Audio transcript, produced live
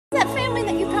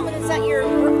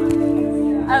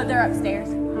Oh, they're upstairs.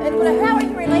 How are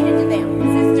you related to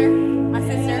them? My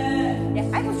sister. Yeah,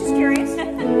 I was just curious.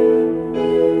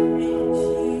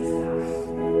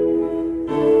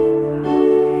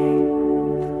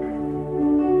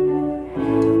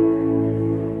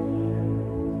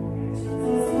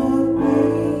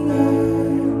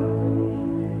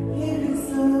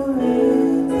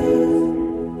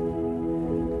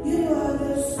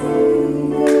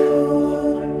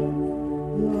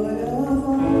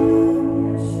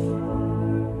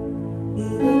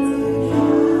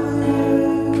 You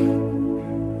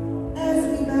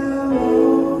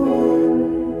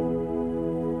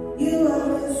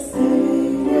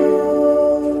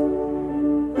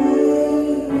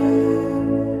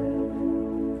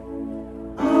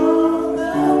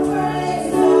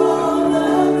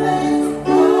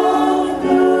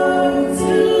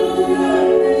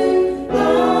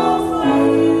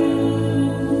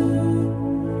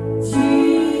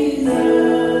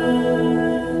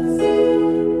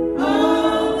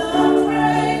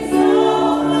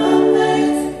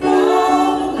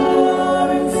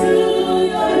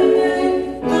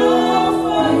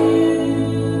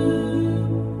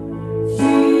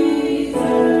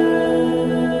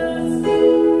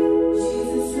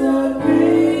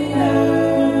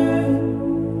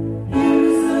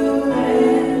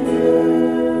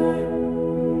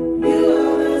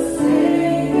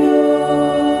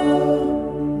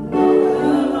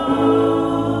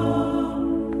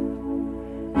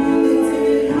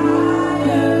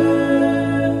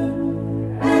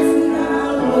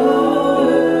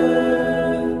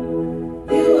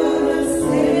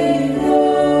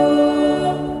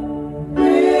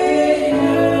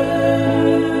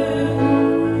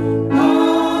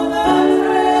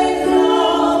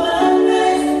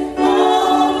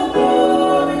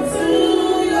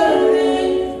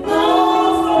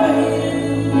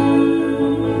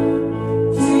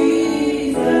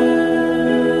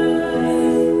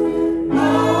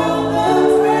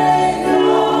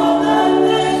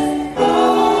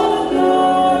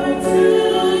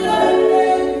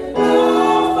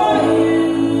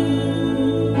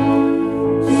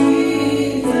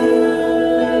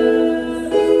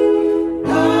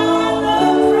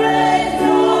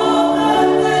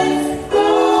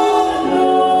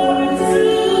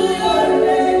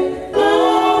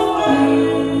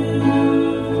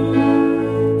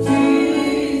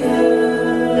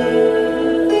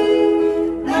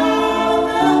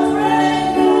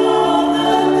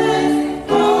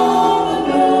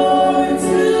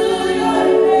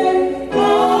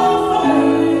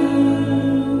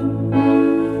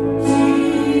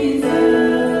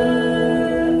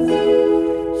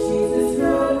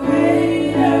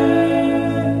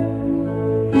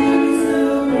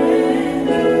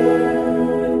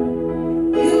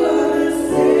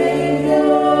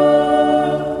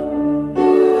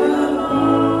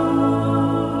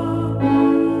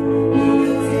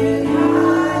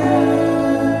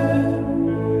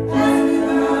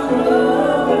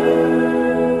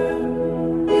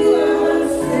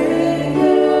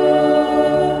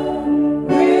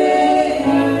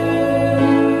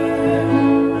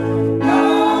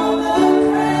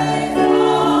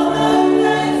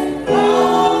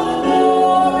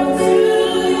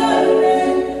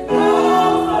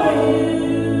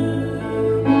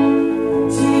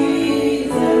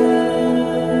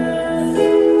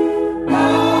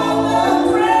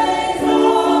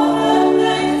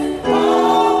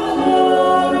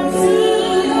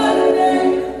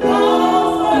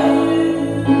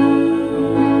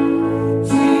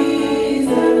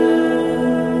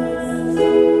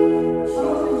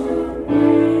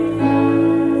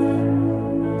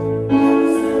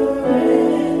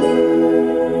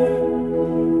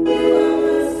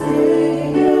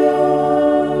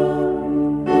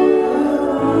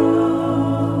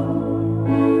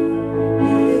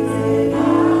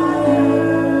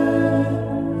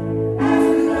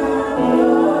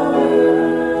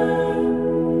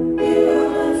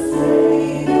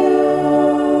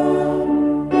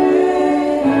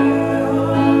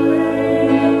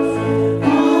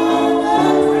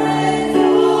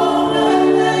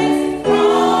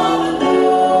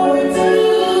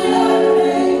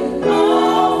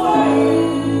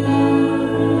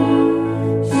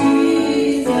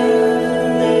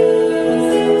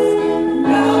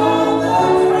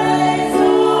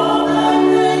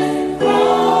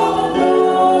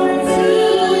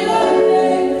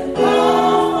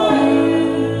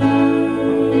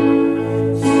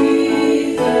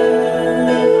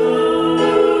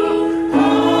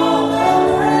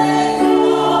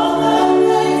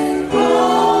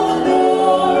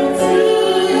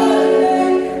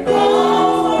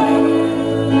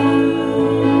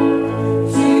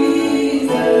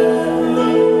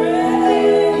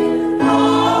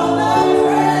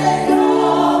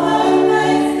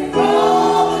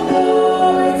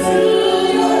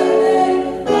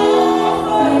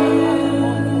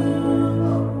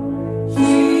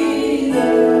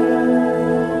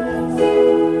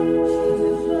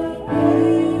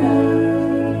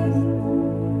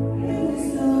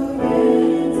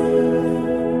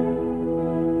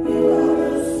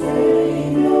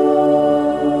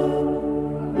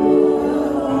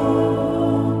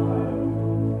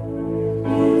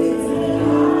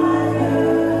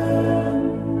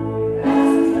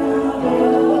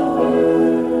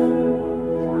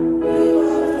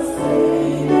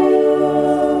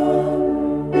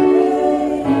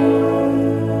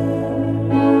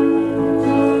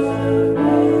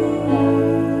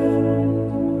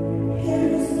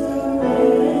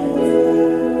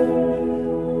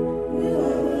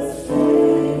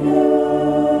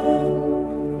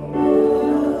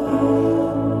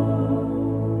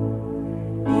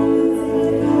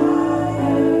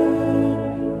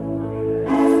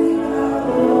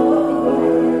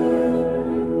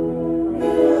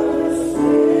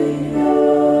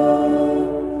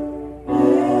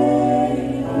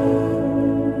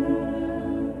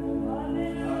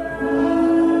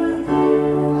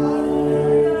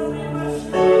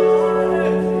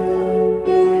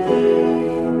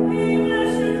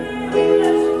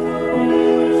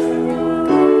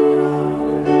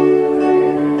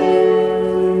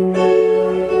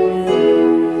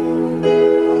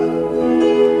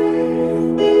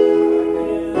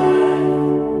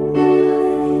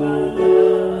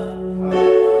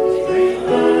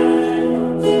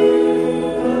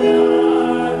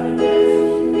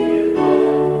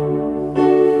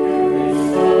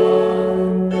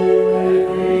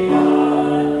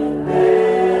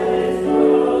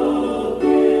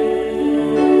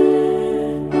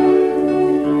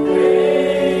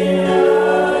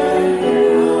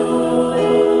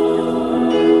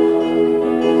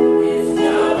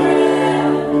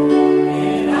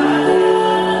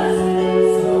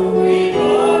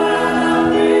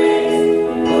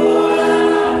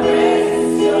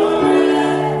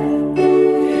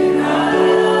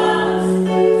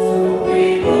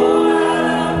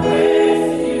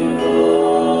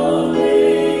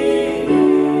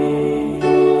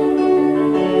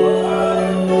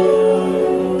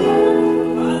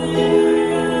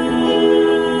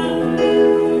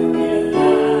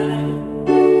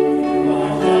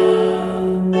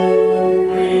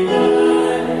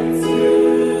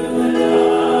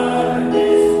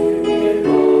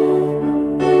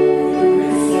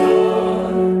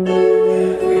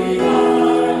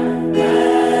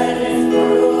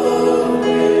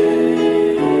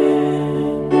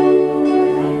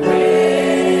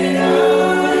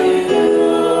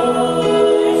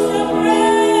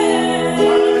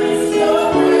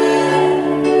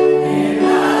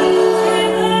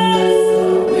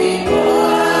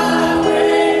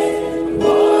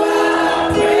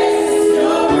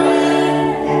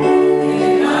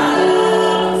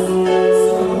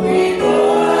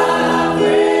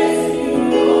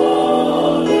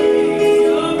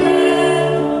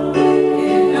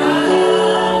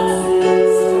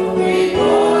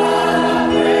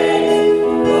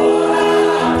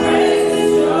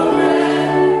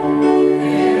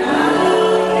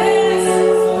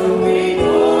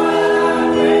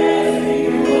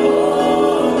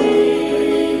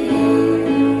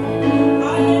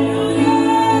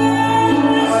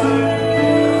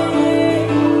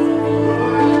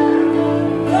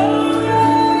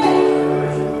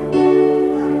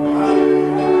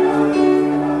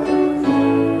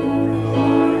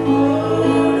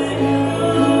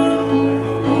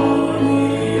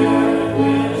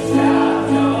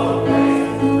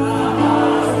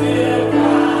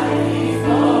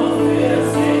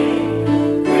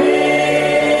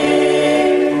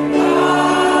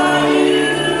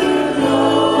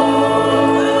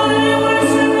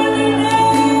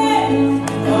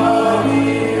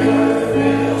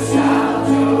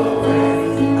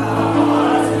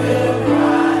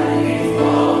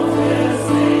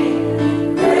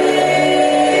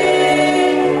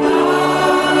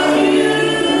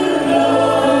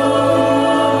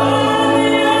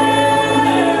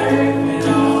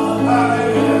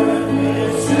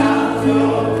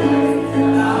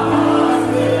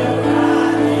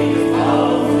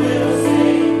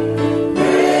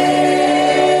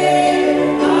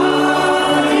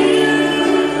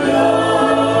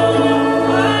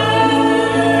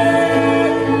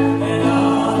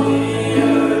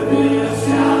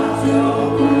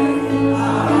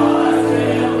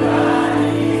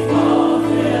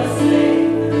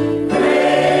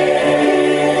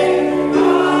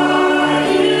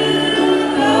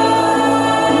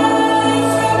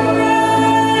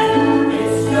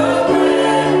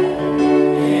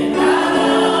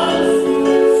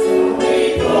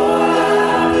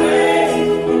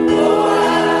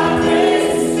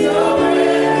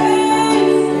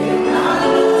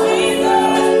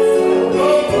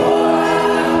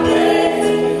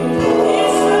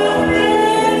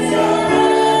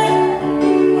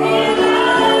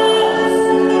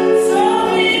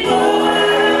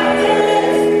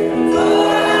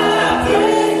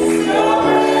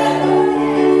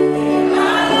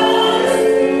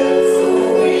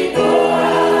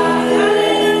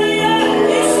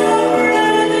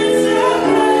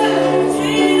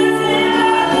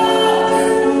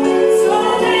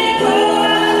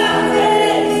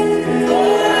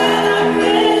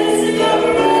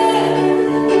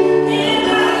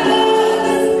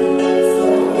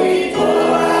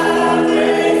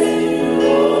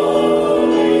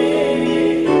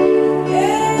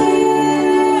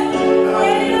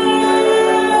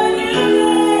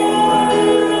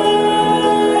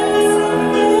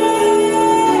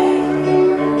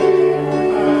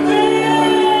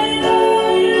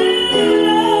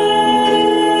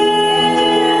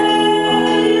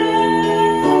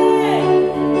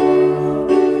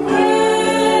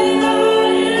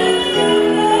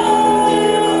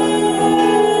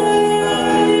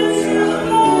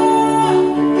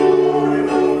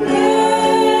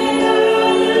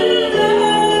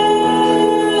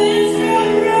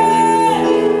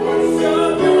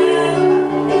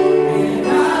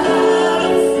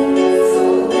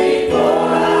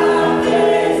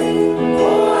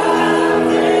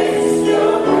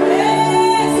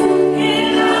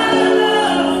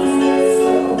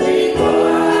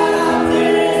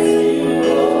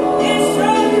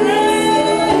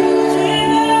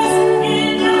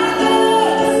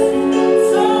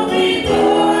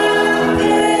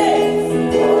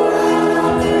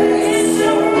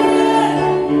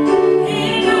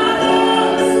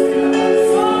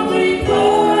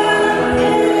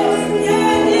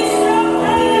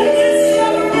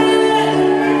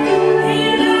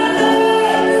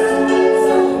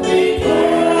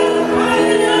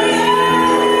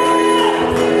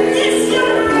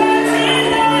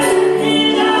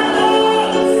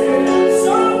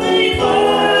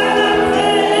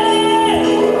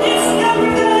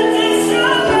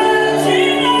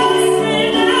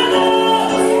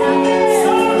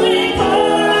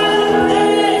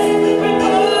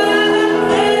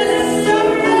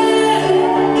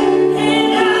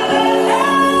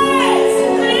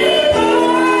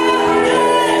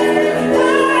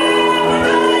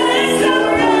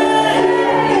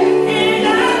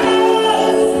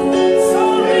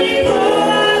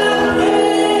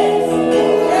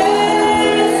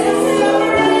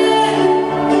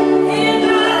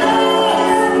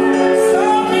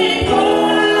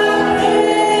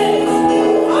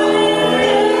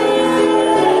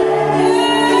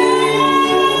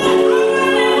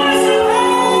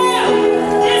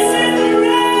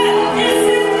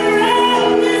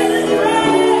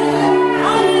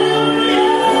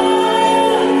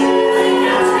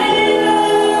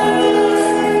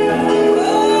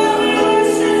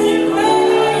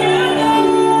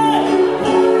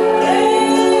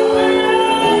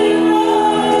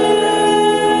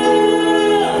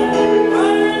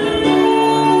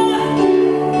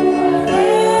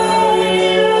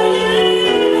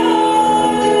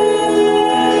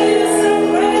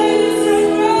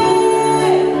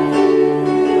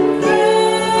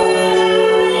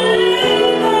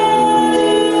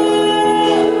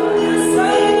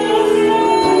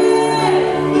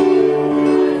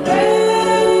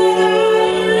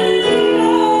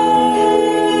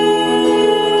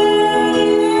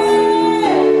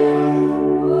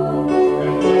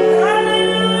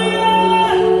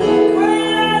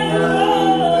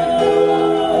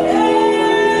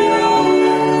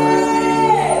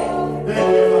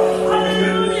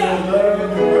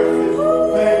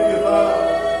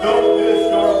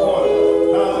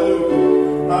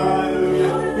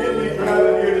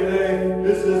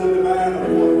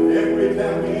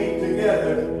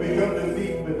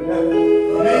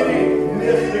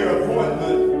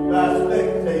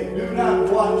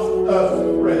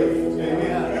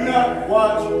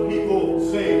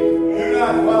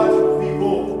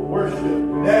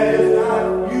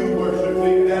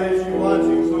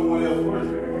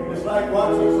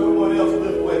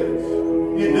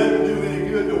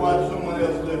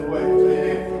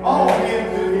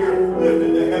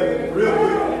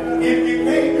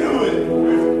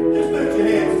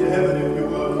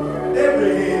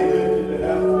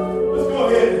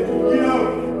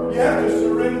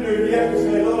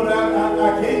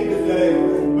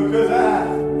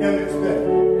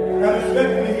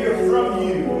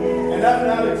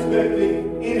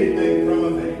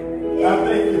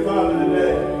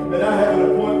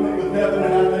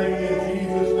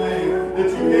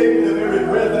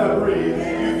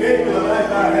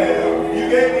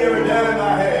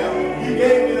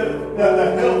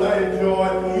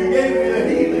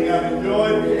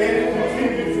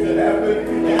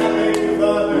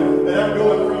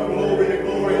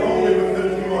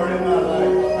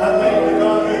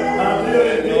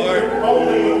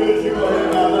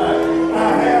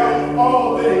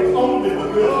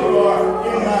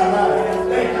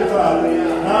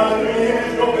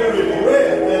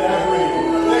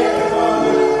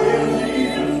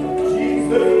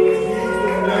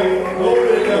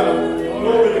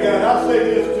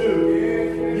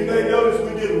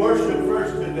worship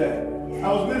first today.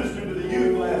 I was ministering to the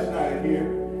youth last night here,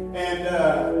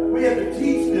 and we had to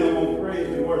teach them on praise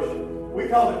and worship. We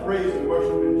call it praise and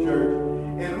worship in church.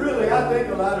 And really, I think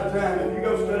a lot of times, if you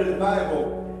go study the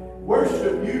Bible,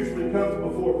 worship usually comes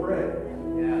before prayer.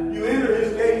 You enter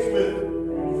his gates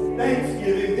with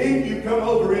thanksgiving, then you come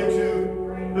over into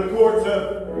the courts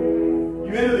of,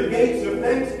 you enter the gates of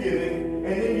thanksgiving,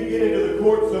 and then you get into the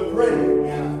courts of praise.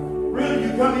 Really, you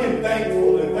come in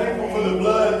thankful, and thankful for the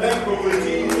blood, thankful for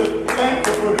Jesus,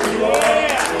 thankful for who you are.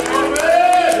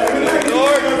 And when I go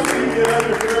see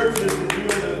other churches and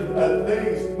doing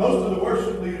things, most of the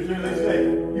worship leaders there, they say,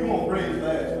 you won't praise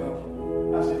last, don't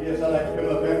you? I said, yes, I like to come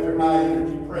up after high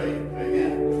energy praise,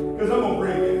 amen. Because I'm going to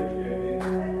bring energy,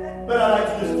 amen. But I like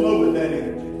to just flow with that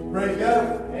energy. Praise God.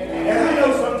 And I know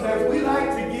sometimes we like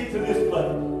to get to this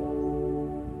place.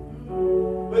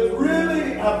 But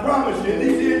really, I promise you,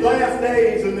 these last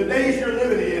days and the days you're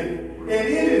living in, and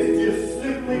it is just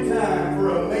simply time for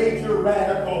a major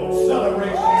radical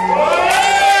celebration.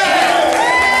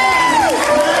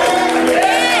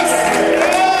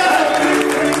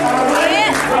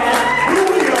 Who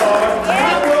we are,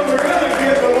 not what we're going to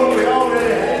get, but what we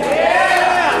already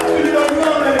have. You know, you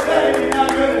already have it, you're not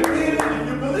going to get it. If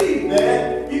you believe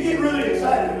that, you get really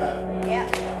excited about it.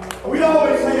 We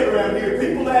always say it around here,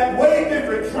 people act way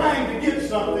different trying to get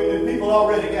something than people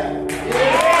already got.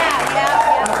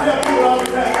 I tell people all the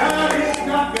time, God is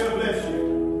not going to bless you.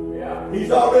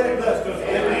 He's already blessed us.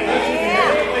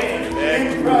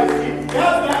 In Christ Jesus.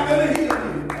 God's not going to heal you.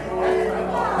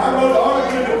 I wrote an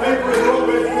article in the paper in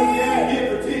Northwest Louisiana again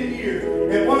for 10 years.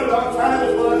 And one of our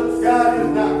titles was, God is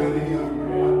not going to heal you.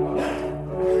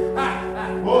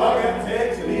 Well, I got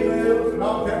texts and emails and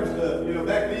all kinds of stuff. You know,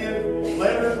 back then,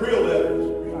 letters, real letters.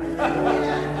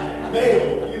 Mail,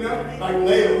 you know, like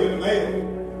mail in the mail.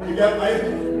 You got mail?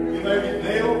 You maybe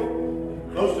mail?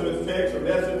 Most of it's text or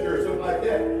messenger or something like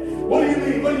that. What do you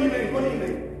mean? What do you mean? What do you mean?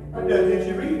 Did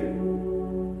you read it?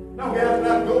 No, God's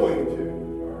not going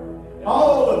to.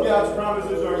 All of God's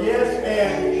promises are yes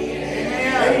and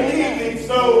amen.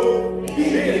 So he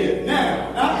is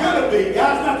now. Not going to be.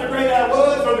 God's not the great I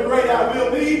was or the great I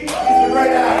will be. He's the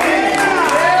great I am.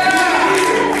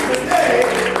 Today.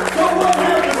 So what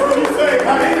happens when you say, I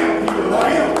am healed? I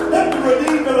am. Let the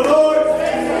redeemed of the Lord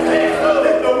say so.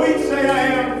 Let the weak say, I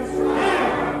am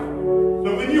strong. So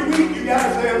when you're weak, you got to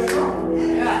say, I'm strong.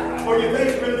 Or your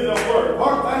faith really don't work.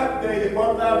 Part 5 today,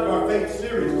 part 5 of our faith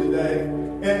series today.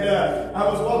 And I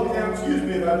was walking down, excuse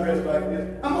me if I dress like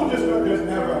this. I'm going to just start dressing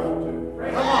however I want to.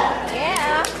 Come on.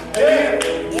 Yeah. Amen.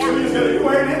 So you said, you're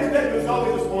wearing that today, but it's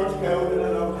always a sports coat.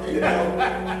 You know.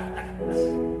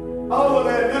 All of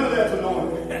that, none of that's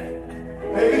anointed.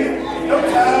 Amen. No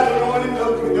ties anointed,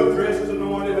 no dresses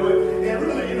anointed. And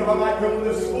really, you know, I might come with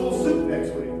this full suit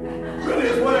next week. Really,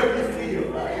 it's whatever you feel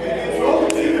like. And so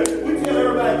we tell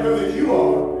everybody come as you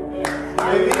are.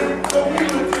 Amen. So we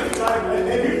would just like, and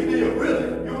here's the deal, really.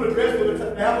 You want to dress with a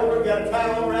apple, we got a tie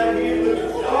on right here, look at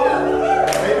the shoulder.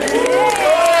 Amen.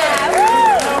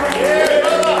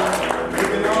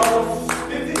 Looking all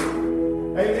stiffy.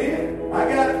 Amen. I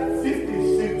got 50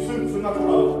 suits in my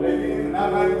closet. Amen. And I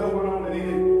might throw it on at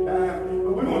any time.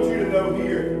 But we want you to know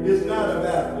here, it's not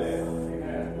about that.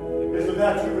 It's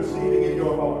about you receiving in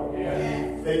your heart.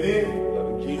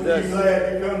 Amen. Jesus. I'm glad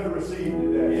you come to receive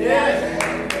today. Yes.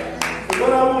 So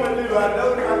what I want to do, I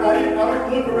don't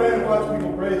look around and watch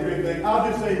people praise or anything. I'll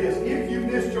just say this. If you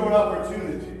missed your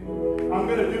opportunity, I'm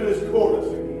going to do this chorus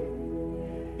again.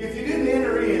 If you didn't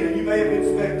enter in and you may have been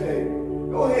spectating,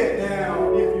 go ahead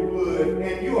now, if you would,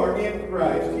 and you are in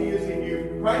Christ. He is in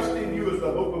you. Christ in you is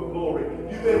the hope of glory.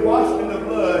 You've been washed in the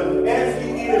blood. As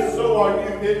he is, so are you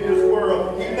in this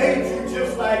world. He made you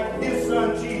just like his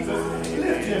son Jesus.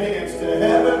 Lift your hands to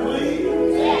heaven, please.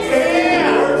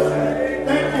 Yeah.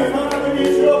 Thank you, Father.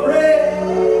 Get your bread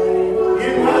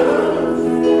in my lungs.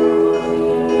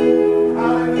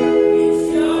 Hallelujah. It's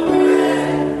your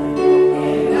bread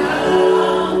in our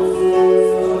lungs.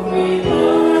 So we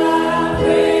pour our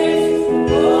praise,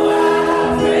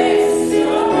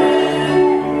 your bread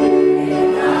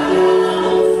in our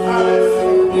lungs.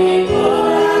 Hallelujah. We pour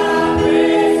our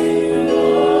praise,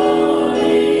 Lord.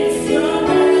 It's your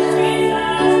bread.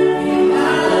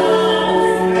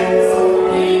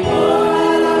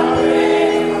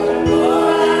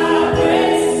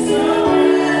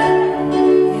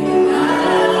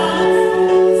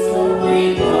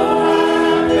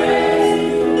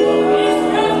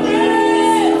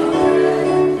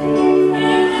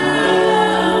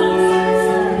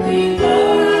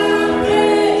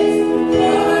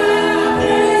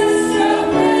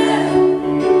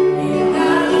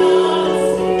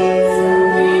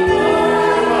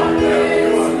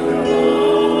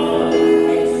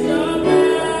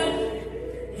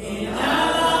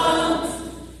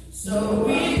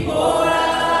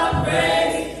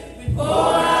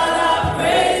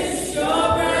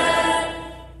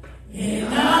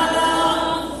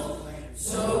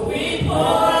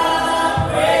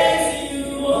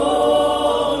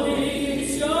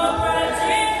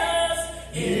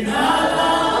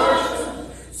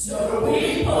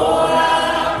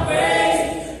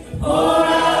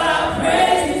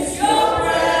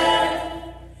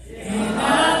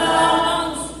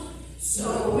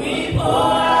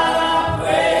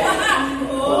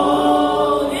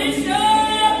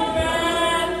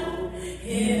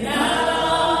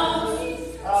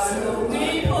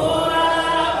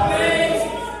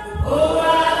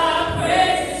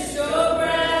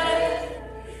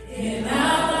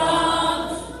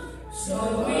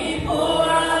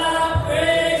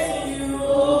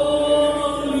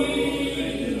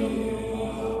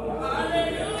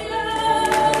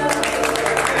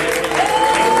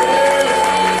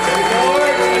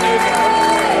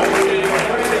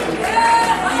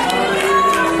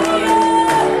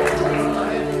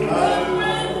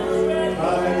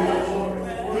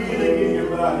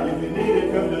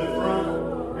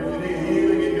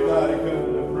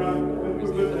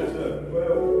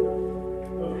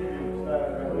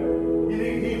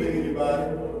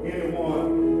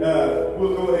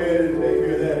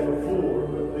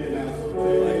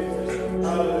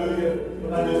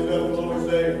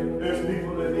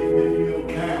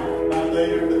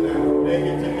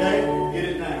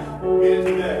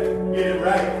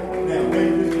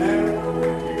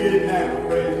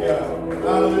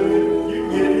 Hallelujah. You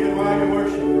can get it even while you're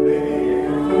worshiping.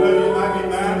 Amen. Some of you might be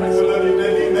mindful, some of you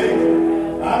may be making.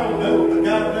 I don't know, but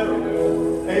God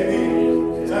knows. Amen.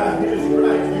 By His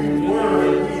stripes, you were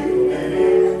healed.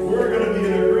 Amen. We're going to be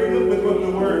in agreement with what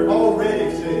the Word already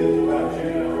says about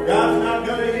you. God's not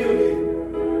going to heal you.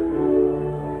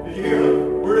 Did you hear me?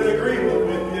 We're in agreement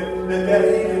with you that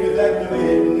healing is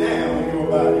activated now in your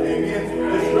body. Amen.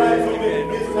 The stripes on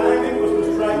His timing was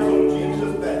the stripes on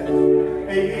Jesus' back.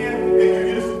 Amen. And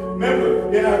you just remember,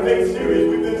 in our faith series,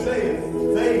 we've been saying,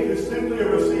 faith is simply a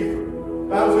receiver. The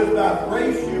Bible says, by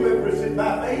grace you have received,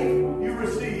 by faith you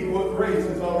receive what grace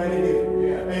has already given.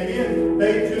 Yeah. Amen.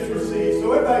 Faith just receives.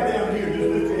 So everybody down here, just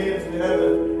lift your hands to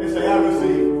heaven and say, I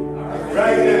receive.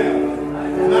 Right now,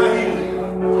 my healing.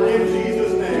 In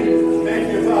Jesus' name. Thank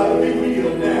you, Father. Be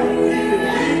healed now. Heal me in the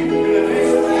name of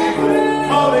Jesus.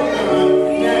 Call it done.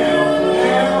 Now,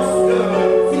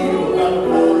 done. Healed by the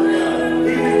power of God.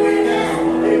 Healing me now.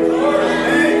 In Jesus'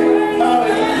 name.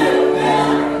 Hallelujah.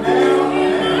 Now.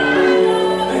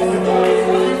 Thank you, Father.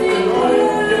 She's been anointed.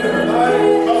 Get her body.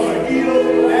 Call her healed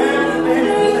now. In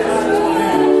Jesus'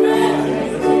 name. In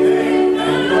Jesus'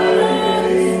 name.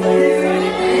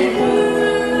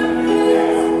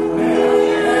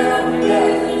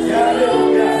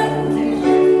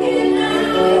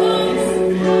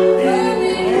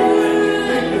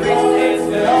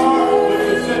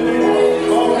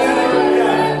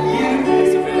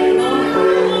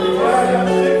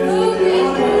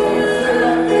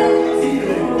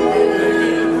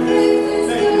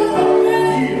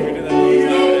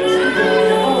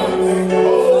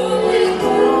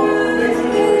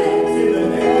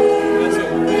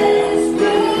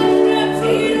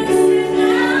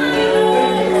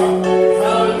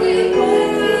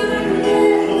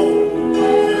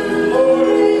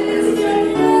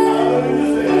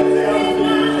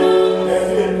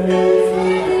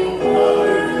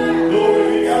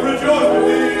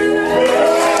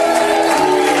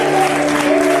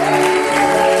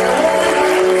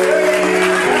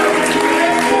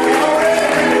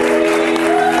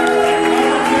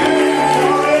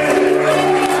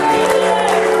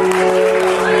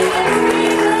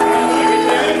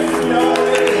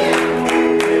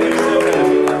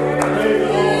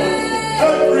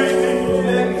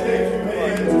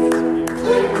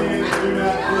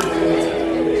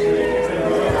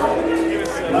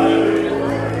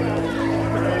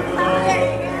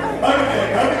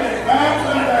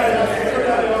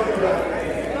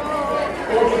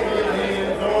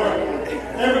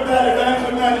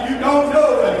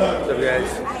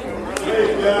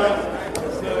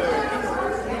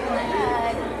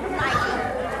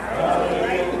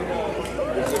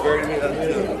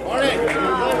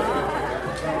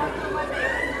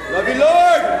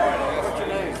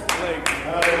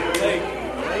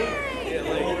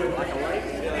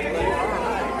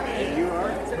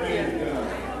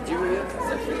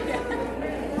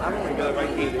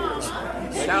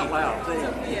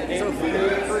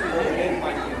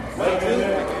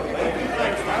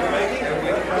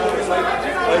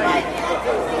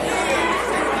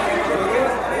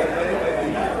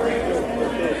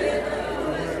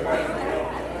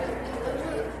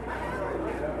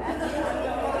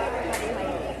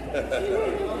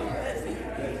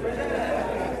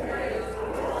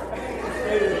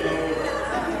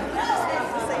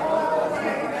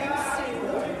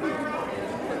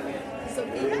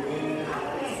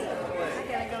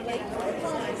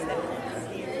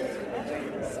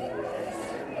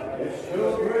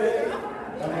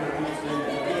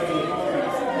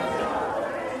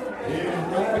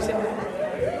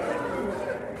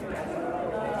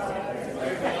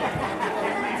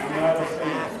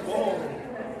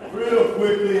 Real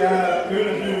quickly, I'm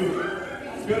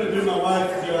gonna do my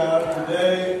wife's job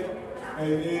today,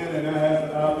 and I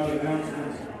have other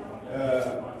announcements,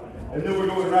 and then we're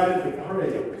going right into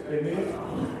praise. Amen.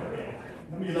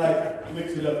 Let me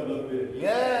mix it up a little bit.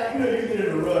 Yeah. You get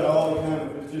in a rut all the time.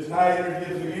 It's just high energy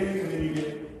at the beginning, and then you get.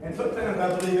 And sometimes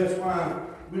I believe that's why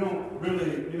we don't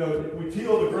really, we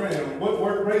till the ground.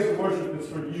 What praise and worship is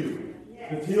for you.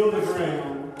 To till the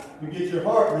ground, to get your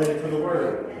heart ready for the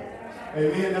word.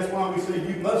 Amen. That's why we say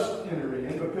you must enter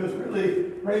in, because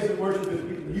really, praise and worship is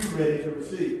getting you ready to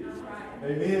receive.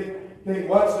 Amen. You can't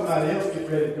watch somebody else get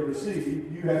ready to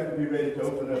receive. You have to be ready to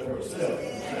open up yourself.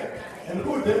 And the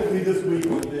Lord dealt with me this week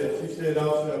with this. He said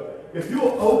also, if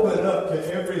you'll open up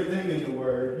to everything in the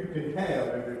Word, you can have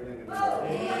everything in the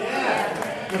Word.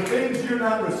 Yeah. The things you're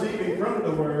not receiving from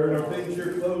the Word are things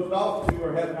you're closed off to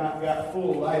or have not got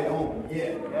full light on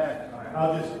yet. Yeah.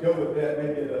 I'll just go with that,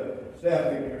 maybe at a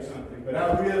staff meeting or something. But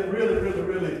I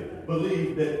really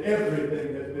believe that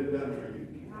everything has been done for you.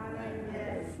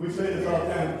 We say this all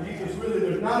the time. Jesus, really,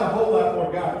 there's not a whole lot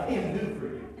more God can do for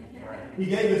you. He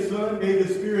gave His Son, gave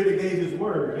His Spirit, He gave His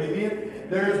Word. Amen?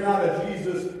 There's not a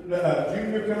Jesus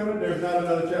Junior coming. There's not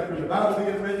another chapter of the Bible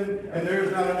being written. And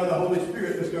there's not another Holy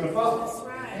Spirit that's going to follow.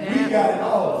 Right. We got it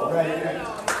all right now.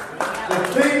 The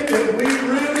thing that we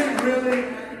really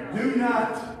do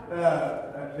not,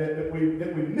 that we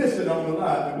miss it on the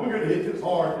line, and we're going to hit this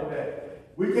hard today.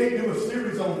 We can't do a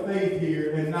series on faith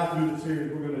here and not do the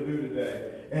series we're going to do today.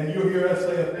 And you'll hear us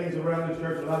say things around this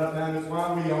church a lot of times. It's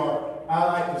why we are, I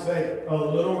like to say, a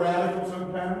little radical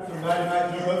sometimes. Somebody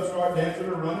might jump up and start dancing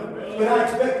or running. But I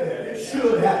expect that. It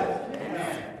should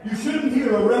happen. You shouldn't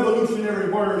hear a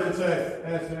revolutionary word and say,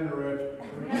 that's interesting.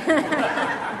 I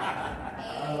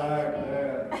like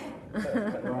that.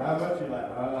 Well, how much you like?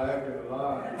 I like it a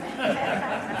lot.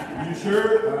 You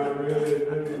sure? I really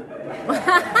do.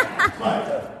 Like,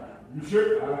 you sure?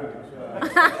 I'm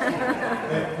excited.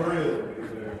 That thrill.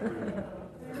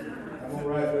 I'm going to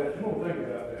write that. I'm going to think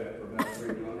about that for about 3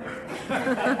 months.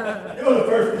 You know, the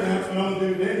first announcement I'm going to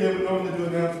do, Danielle would normally do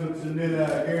announcements, and then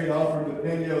Gary the offering that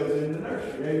Danielle is in the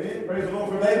nursery. Amen? Praise the Lord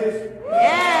for babies.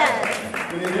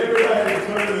 Yes. And then everybody is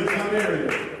serving in some area.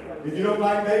 If you don't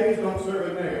like babies, don't serve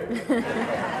in there.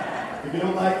 If you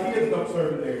don't like kids, don't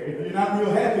serve in there. If you're not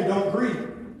real happy, don't grieve.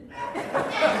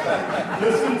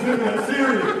 Listen to me, I'm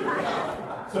serious.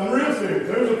 So I'm real serious.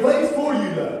 There's a place for you,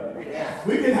 though.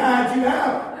 We can hide you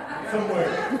out somewhere.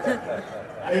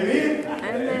 Amen?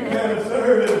 Amen. You kind of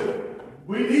serve it.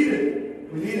 We need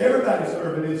it. We need everybody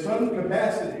serving in some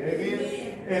capacity.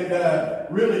 Amen? And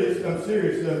really, I'm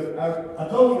serious. I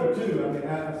told her, too. I mean,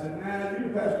 I said, nah, you're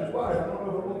the pastor's wife. I don't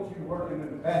know if I want you working in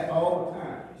the back all the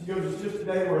time. She goes, it's just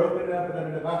today. We're opening up.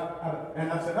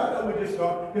 And I said, I thought we just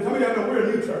started. Because how many of you know we're a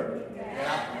new church?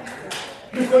 Yeah.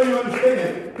 Just so you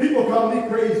understand, people call me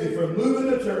crazy for moving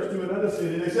the church to another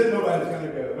city. They said nobody's going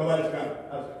to go. Nobody's coming.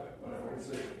 I said, whatever, we'll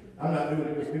see. I'm not doing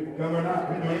it because people come or not.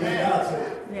 We're doing what God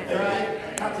said. Yeah.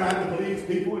 Right? Not trying to please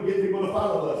people and get people to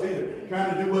follow us either. Trying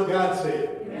to do what God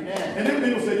said. Amen. And then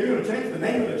people said, you're going to change the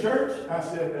name of the church? I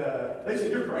said, they said,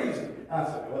 you're crazy. I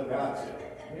said, well, God said.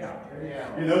 Yeah.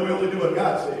 You know, we only do what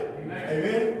God said.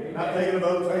 Amen? Not taking a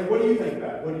vote saying, what do you think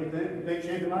about it? What do you think? You think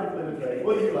changing life? Live it today.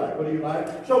 What do you like? What do you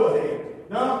like? Show a hand.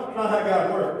 No, it's not how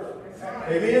God works.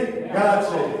 Amen? God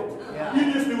said it. Yeah.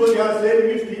 You just do what God said and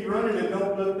you just keep running and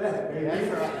don't look back. Amen? That's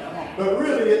right. But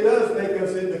really, it does make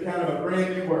us into kind of a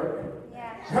brand new work.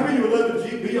 Yeah. How many of you would love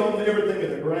to be on everything at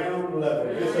the ground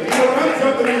level? Just say, you know, I'm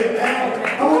jumping in now.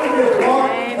 I want to be a part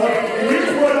of, and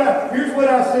here's what I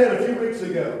said a few weeks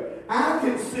ago. I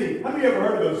can see. How many of you ever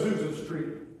heard of Azusa Street?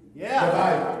 Yeah. The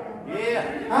Bible.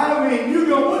 Yeah. I mean, you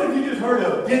go, what if you just heard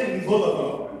of Denton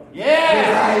Boulevard?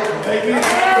 Yeah. Amen.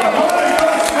 The Holy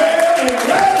Ghost fell and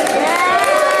rested.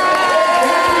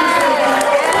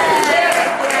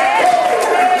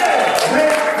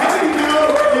 How do you know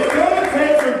it's going to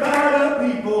take some fired up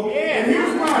people? And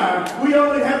here's why. We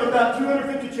only have about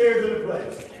 250 chairs in the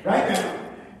place right now.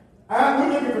 We're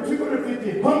looking for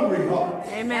 250 hungry hearts.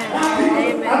 Amen.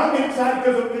 Amen. I don't get excited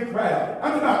because of a big crowd.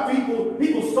 I'm about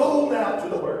people sold out to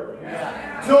the Word.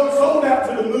 Yeah. Sold out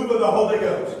to the move of the Holy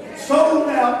Ghost. Sold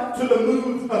out to the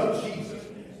move of Jesus.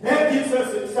 That gets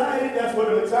us excited. That's what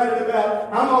I'm excited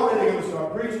about. I'm already going to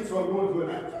start preaching, so I'm going to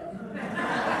announce.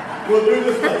 We'll do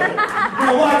this later.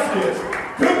 Now watch this.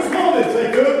 Cooks morning.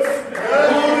 Say cooks.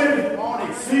 Morning.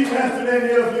 Morning. See, Pastor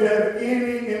Danielle, if you have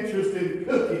any interest in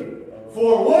cooking.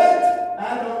 For what? I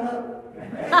don't know.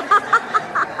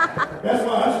 That's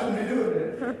why I shouldn't be doing it.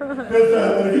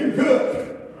 Because you can cook.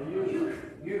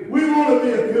 We want to be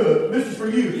a cook. This is for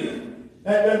you.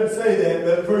 That doesn't say that,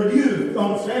 but for you.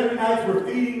 On Saturday nights, we're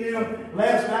feeding them.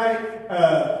 Last night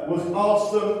was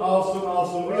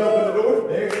awesome. We opened the door.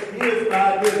 There it is,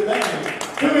 my good thing.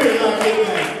 Come here, my good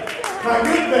thing. My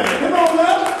good thing. Come on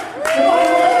up. Come on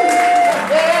up.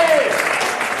 Hey.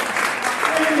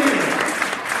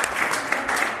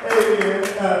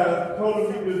 Told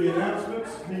him to do the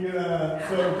announcements.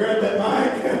 So grab that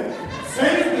mic.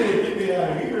 Safely get me out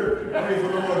of here. Praise the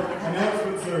Lord.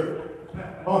 Announcements are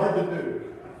hard to do.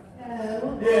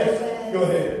 Hello. Yes, go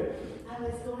ahead. I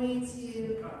was going to.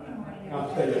 I'll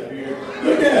stay up here.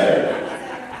 Look at her.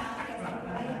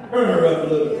 Turn her up a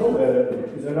little. Hold that up.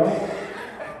 Is that all?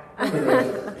 Turn her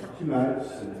up. She might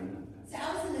sing. So I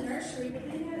was in the nursery, but we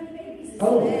didn't have any babies.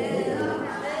 Oh.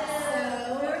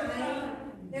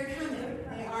 They're coming.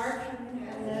 They are coming.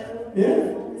 Hello.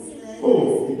 Yeah.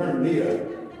 Oh, you turned me up.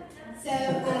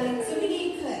 So we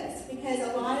need cooks because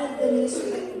a lot of the ministry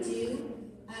that we do,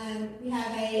 we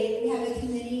have a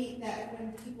committee that when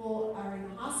people are in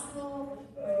the hospital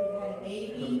or they've had a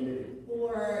baby or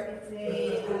if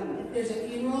there's a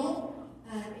funeral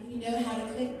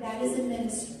that is a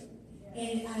ministry.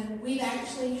 And we've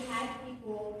actually had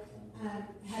people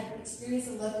have experienced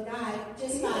the love of God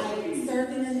just by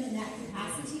serving them in that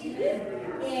capacity,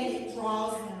 and it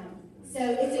draws them. So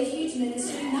it's a huge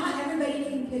ministry. Not everybody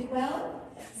can cook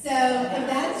well. So if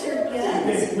that's your gift, you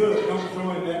can't cook, don't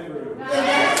join that group.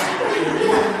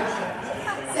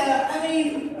 So I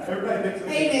mean,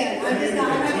 amen. I'm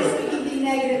not speaking anything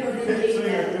negative or anything.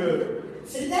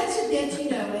 But if that's your gift, you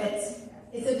know it.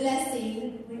 It's a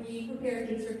blessing when you prepare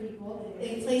things for people.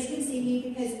 Then please come see me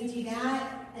because we do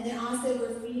that. And then also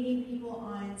we're feeding people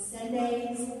on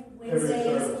Sundays,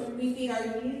 Wednesdays. We feed our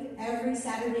youth every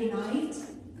Saturday night.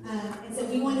 And so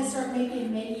we want to start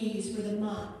making menus for the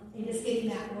month and just getting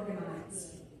that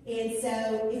organized. And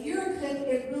so if you're a cook,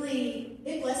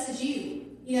 it blesses you,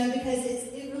 because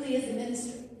it really is a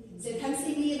ministry. So come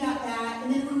see me about that.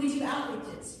 And then when we do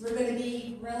outreaches, we're going to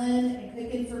be grilling and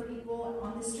cooking for people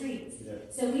on the streets. Yeah.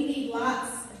 So we need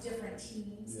lots of different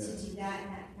teams to do that in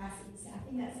that capacity. So I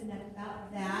think that's enough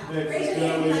about that. Raise your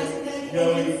hand if you like to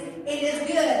cook. It is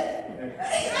good.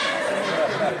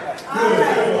 All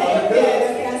right. Good.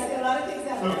 Okay, I see a lot of things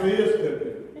out there. Sophia's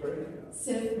cooking.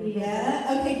 Sophia.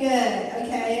 Okay, good.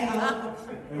 Okay,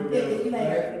 I'll get with you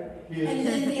later. And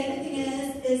then the other thing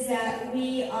is that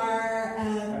we are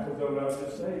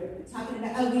talking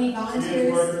about, we need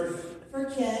volunteers for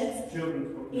kids.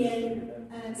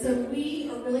 And so we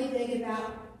are really big about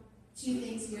two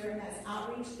things here, and that's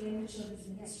outreach and the children's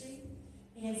ministry.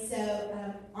 And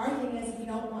so our thing is we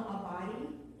don't want a body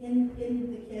in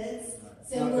the kids.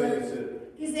 So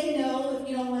because they know if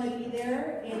you don't want to be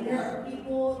there, and there are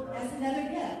people, that's another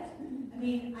gift. I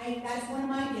mean, that's one of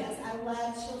my gifts. I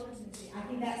love children's ministry. I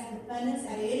think that's the funnest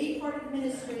out of any part of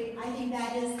ministry. I think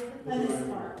that is the funnest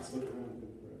part.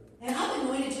 And I'm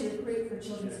anointed to recruit for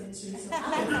children's ministry, so I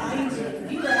will find you.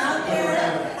 If you are out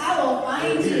there, I will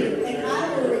find you, and I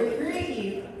will recruit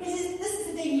you. Because this is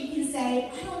the thing, you can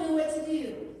say, I don't know what to do.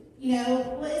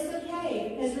 Well, it's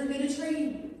okay, because we're going to train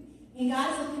you. And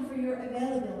God's looking for your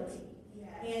availability.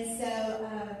 And so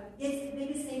it's the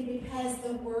biggest thing because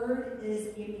the word is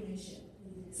ammunition.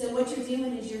 So what you're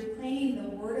doing is you're planting the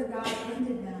word of God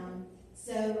into them.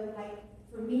 So, like,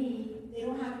 for me, they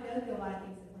don't have to go through a lot of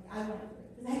things like I went through.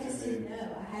 Because I just didn't know.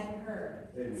 I hadn't heard.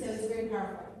 So it's very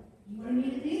powerful. You wanted me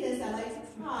to do this. I like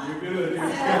to talk. You're good. The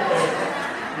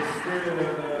spirit of,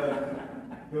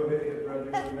 go ahead, brother.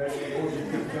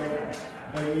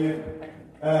 Amen.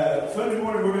 Sunday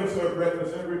morning, we're going to start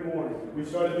breakfast every morning. We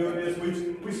started doing this.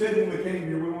 We said when we came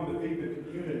here, we wanted to feed the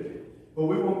community. But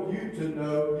we want you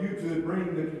to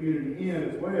bring the community in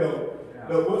as well.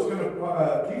 But what's going to,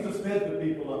 Jesus fed the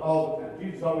people all the time.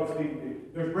 Jesus always feeds people.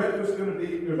 There's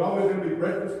always going to be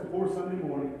breakfast before Sunday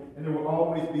morning, and there will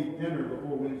always be dinner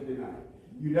before Wednesday night.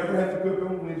 You never have to cook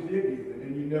on Wednesday again,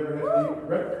 and you never have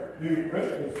to do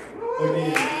breakfast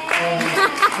again on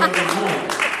Sunday morning.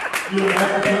 You don't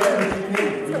have to cook, but you can.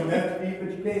 You don't have to eat, but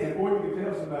you can. Or you can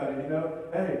tell somebody,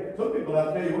 hey, some people,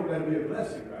 I'll tell you what, that'll be a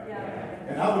blessing, right? Yeah.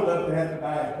 And I would love to have to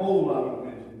buy a whole lot on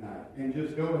Wednesday night and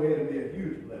just go ahead and be a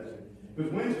huge blessing.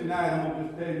 Because Wednesday night, I'm going to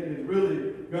just tell you, is really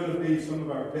going to be some of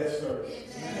our best service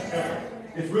ever.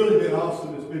 It's really been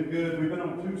awesome. It's been good. We've been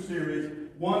on 2 series.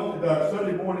 One,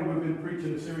 Sunday morning, we've been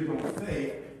preaching a series on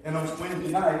faith, and on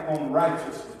Wednesday night on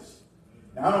righteousness.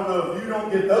 Now, I don't know if you don't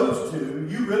get those 2,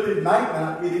 you really might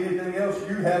not get anything else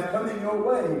you have coming your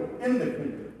way in the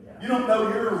kingdom. You don't know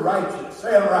you're righteous.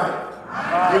 Say I'm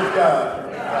right. With God.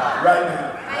 Right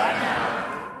now.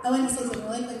 I want to say something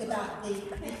really quick about the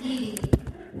eating.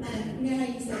 You know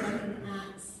how you said like in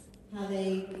Acts, how they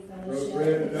fellowship,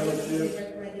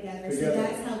 break bread together. So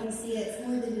that's how we see it. It's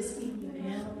more than just feeding your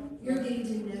meal. You're getting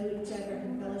to know each other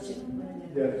and fellowship with one another.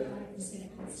 Yes. Just going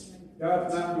to concentrate.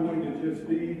 God's not going to just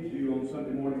feed you on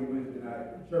Sunday morning and Wednesday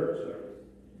night church service.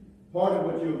 Part of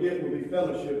what you'll get will be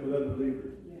fellowship with other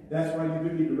believers. That's why you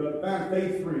do need to find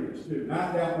faith friends too,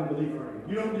 not doubt unbelief friends.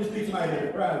 You don't just need somebody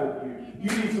to cry with you. You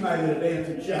need somebody to dance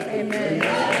and shout with you.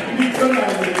 You need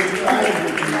somebody to get excited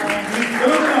with you. You need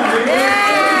somebody.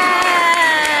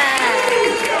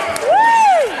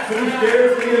 So he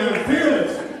scares me and I'm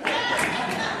fearless.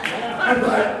 I'm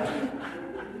like,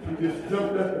 she just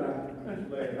jumped up and I'm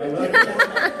like, I love it.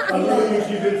 I love it when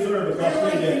she's in service. I'll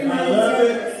say that. I love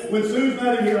it. When Sue's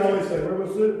not in here, I always say, where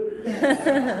was Sue?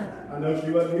 I know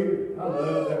she wasn't here. I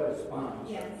love that response.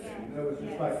 Yes. It's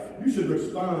just like, you should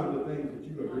respond to things that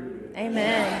you agree with.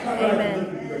 Amen. I like to look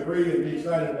at you, agree, and be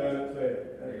excited about it and say,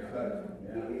 that's exciting.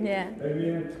 Yeah.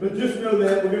 Amen. But just know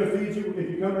that we're going to feed you. If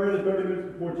you come early 30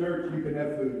 minutes before church, you can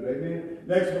have food. Amen.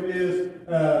 Next one is...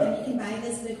 and you can buy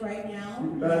this book right now. You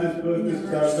can buy this book. This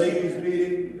is our ladies'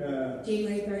 meeting.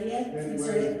 January 30th. It's going to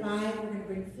start at 5. We're going to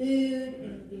bring food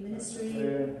and do ministry.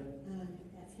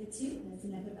 That's good too. That's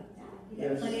enough about that. You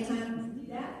got plenty of time to do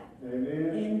that. Amen.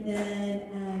 And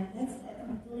then that's it.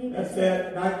 That's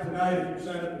that. Tonight, if you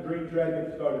sign up for Dream Track,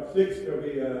 it starts at 6. There'll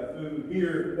be food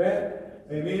here for that.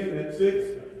 Amen. At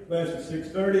 6. Class at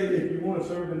 6:30. If you want to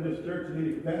serve in this church in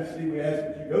any capacity, we ask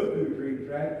that you go through Dream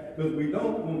Track, because we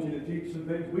don't want you to teach some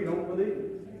things we don't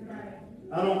believe.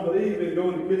 I don't believe in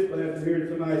going to kids class and hearing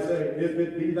somebody say, "If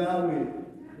it be thy will."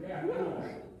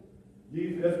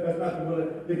 Jesus, that's not the will.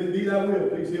 If it be thy will,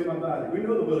 please heal my body. We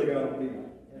know the will of God on healing.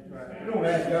 We don't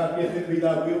ask God, if it be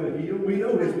thy will to heal. We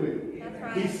know his will.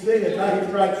 He said, by his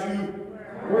stripes you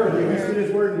worthy. He sent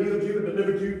his word and healed you and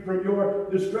delivered you from your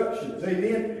destructions.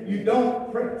 Amen. You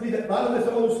don't see that a lot of this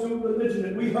old school religion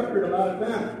that we heard a lot of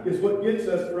time is what keeps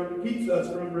us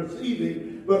from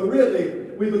receiving. But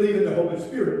really, we believe in the Holy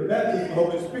Spirit. The baptism of the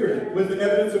Holy Spirit with the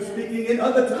evidence of speaking in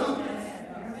other tongues.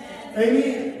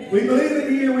 Amen. We believe it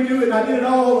here, we do it. I did it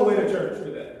all the way to church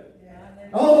today.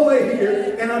 All the way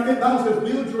here. And I think the Bible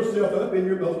says, build yourself up in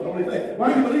your most holy faith.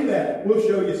 Why do you believe that? We'll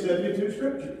show you 72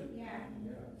 scriptures.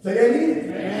 Say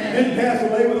amen. Didn't pass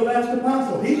away with the last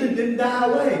apostle. Healing didn't die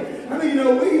away. I mean,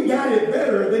 we got it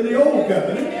better than the old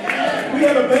covenant. We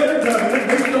have a better covenant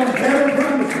based on better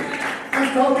promises.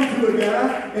 I'm talking to a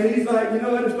guy, and he's like,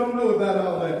 I just don't know about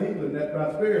all that healing, that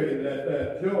prosperity,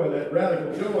 that joy, that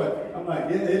radical joy. I'm like,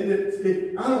 yeah,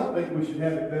 I don't think we should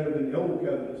have it better than the old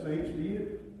covenant, saints. Do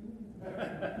you?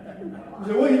 He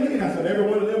said, what do you mean? I said, every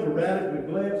one of them were radically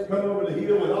blessed, come over the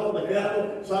hill with all the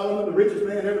cattle. Solomon, the richest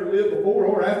man ever lived before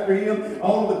or after him.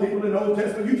 All the people in the Old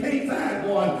Testament, you can't find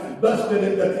one busted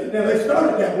in the... Now, they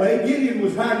started that way. Gideon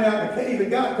was hiding out in a cave, and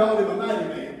God called him a mighty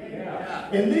man.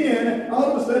 And then,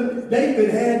 all of a sudden, David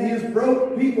had his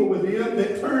broke people with him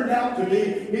that turned out to be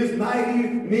his mighty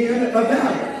men of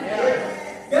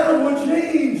valor. God will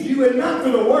change you, and not for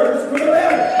the worse, for the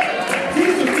better.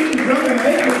 Jesus didn't come and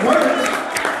make it worse.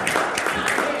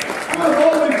 I've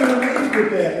always been amazed with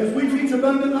that, because we teach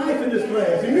abundant life in this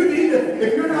class. And you need to,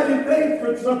 if you're not in faith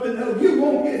for something else, you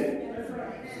won't get it.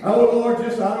 Oh, Lord, I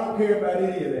don't care about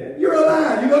any of that. You're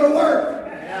alive. You go to work.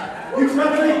 You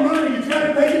try to make money. You try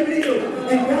to pay your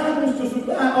bills. And God wants to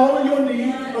supply all of your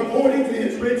needs according to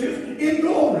his riches in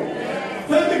glory.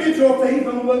 Time to get your faith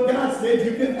on what God said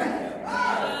you can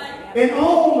have. And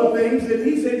all the things that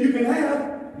he said you can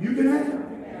have, you can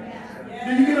have.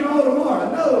 Do you get them all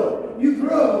tomorrow? No. You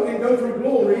grow and go from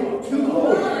glory to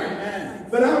glory.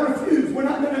 But I refuse. We're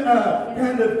not going to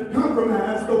kind of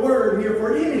compromise the word here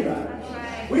for anybody.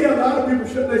 We have a lot of people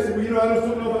shut. They say, well, I just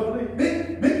don't know about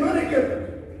belief. Big money givers.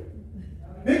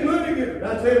 Big money givers. I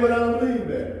tell you what, I don't believe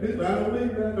that. I don't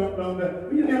believe that. Don't that.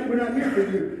 We're not here for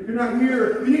you. You're not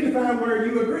here. You need to find where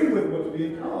you agree with what's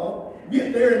being taught.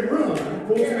 Get there and run.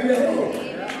 Full speed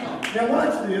ahead. Now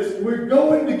watch this. We're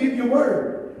going to give you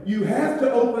word. You have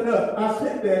to open up. I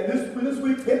said that. This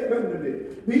week kept coming to me.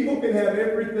 People can have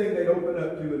everything they open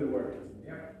up to in the word.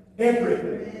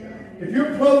 Everything. If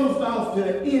you're closed off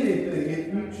to anything,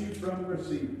 it keeps you from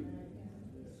receiving.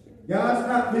 God's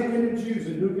not picking and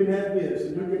choosing who can have this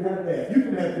and who can have that. You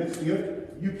can have this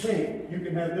gift. You can't. You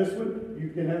can have this one. You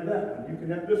can have that one. You can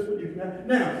have this one. You can have...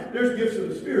 Now, there's gifts of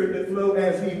the Spirit that flow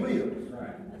as he wills.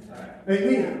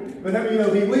 Amen. But how many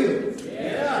know he wills?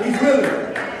 Yeah. He's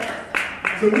willing.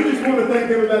 So we just want to thank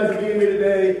everybody for being here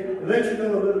today. Let you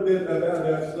know a little bit about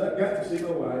us. I got to see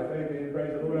my wife. Amen.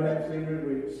 Praise the Lord. I haven't seen her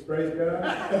in weeks. Praise God.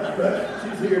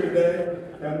 She's here today.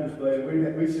 I'm just glad.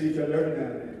 We see each other every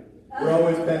now and then. We're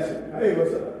always passing. Hey,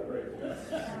 what's up? Praise God.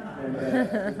 And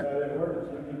that works.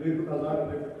 We can do a lot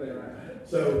of different things.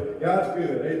 So God's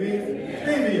good. Amen.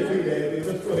 Stand to your feet, amen.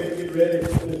 Let's go ahead and get ready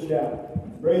to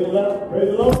shout. Praise the Lord. Praise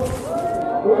the Lord.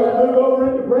 We're going to move over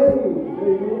into praise.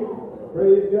 Amen.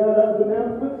 Praise God. That was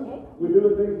announcements. We're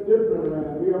doing things different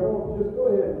around here. I want to just go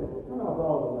ahead and turn off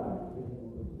all the lights.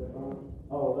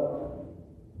 All that.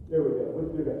 There we go.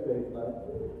 Let's do that stage light.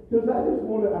 Because I just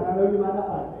want to, I know you might not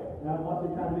like that. Now I'm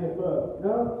watching kind of above.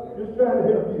 No, just trying to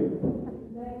help you.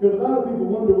 Because a lot of people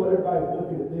wonder what everybody's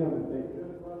looking at them and thinking.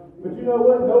 But you know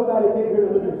what? Nobody came here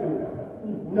to look at you.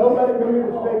 Nobody came here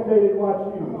to spectate and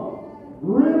watch you.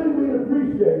 Really, we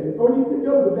appreciate it. Or you can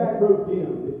go to the back row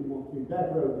dim if you want to. Back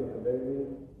row dim,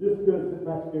 baby. Just because it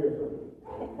might scare something.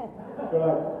 So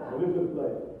well, this is the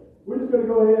place. We're just going to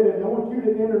go ahead and I want you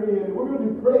to enter in. And we're going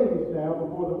to do praise now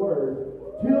before the word.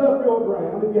 Till up your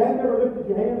ground. If you have never lifted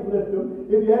your hands, lift them.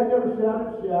 If you have never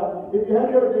shouted, shout. If you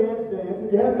have never danced, dance.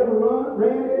 If you have never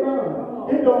ran, run.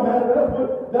 It don't matter. That's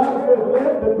what God says.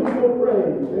 Let the people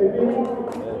praise. Amen.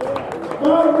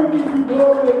 Father, we give you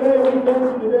glory today. We thank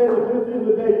you today that this is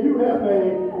the day you have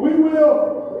made. We will.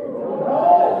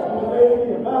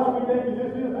 Father, we thank you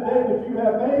this is the day that you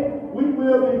have made. We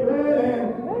will be glad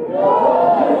and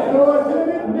rejoice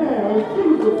in it now. In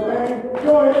Jesus' name,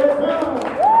 go ahead,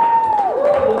 come.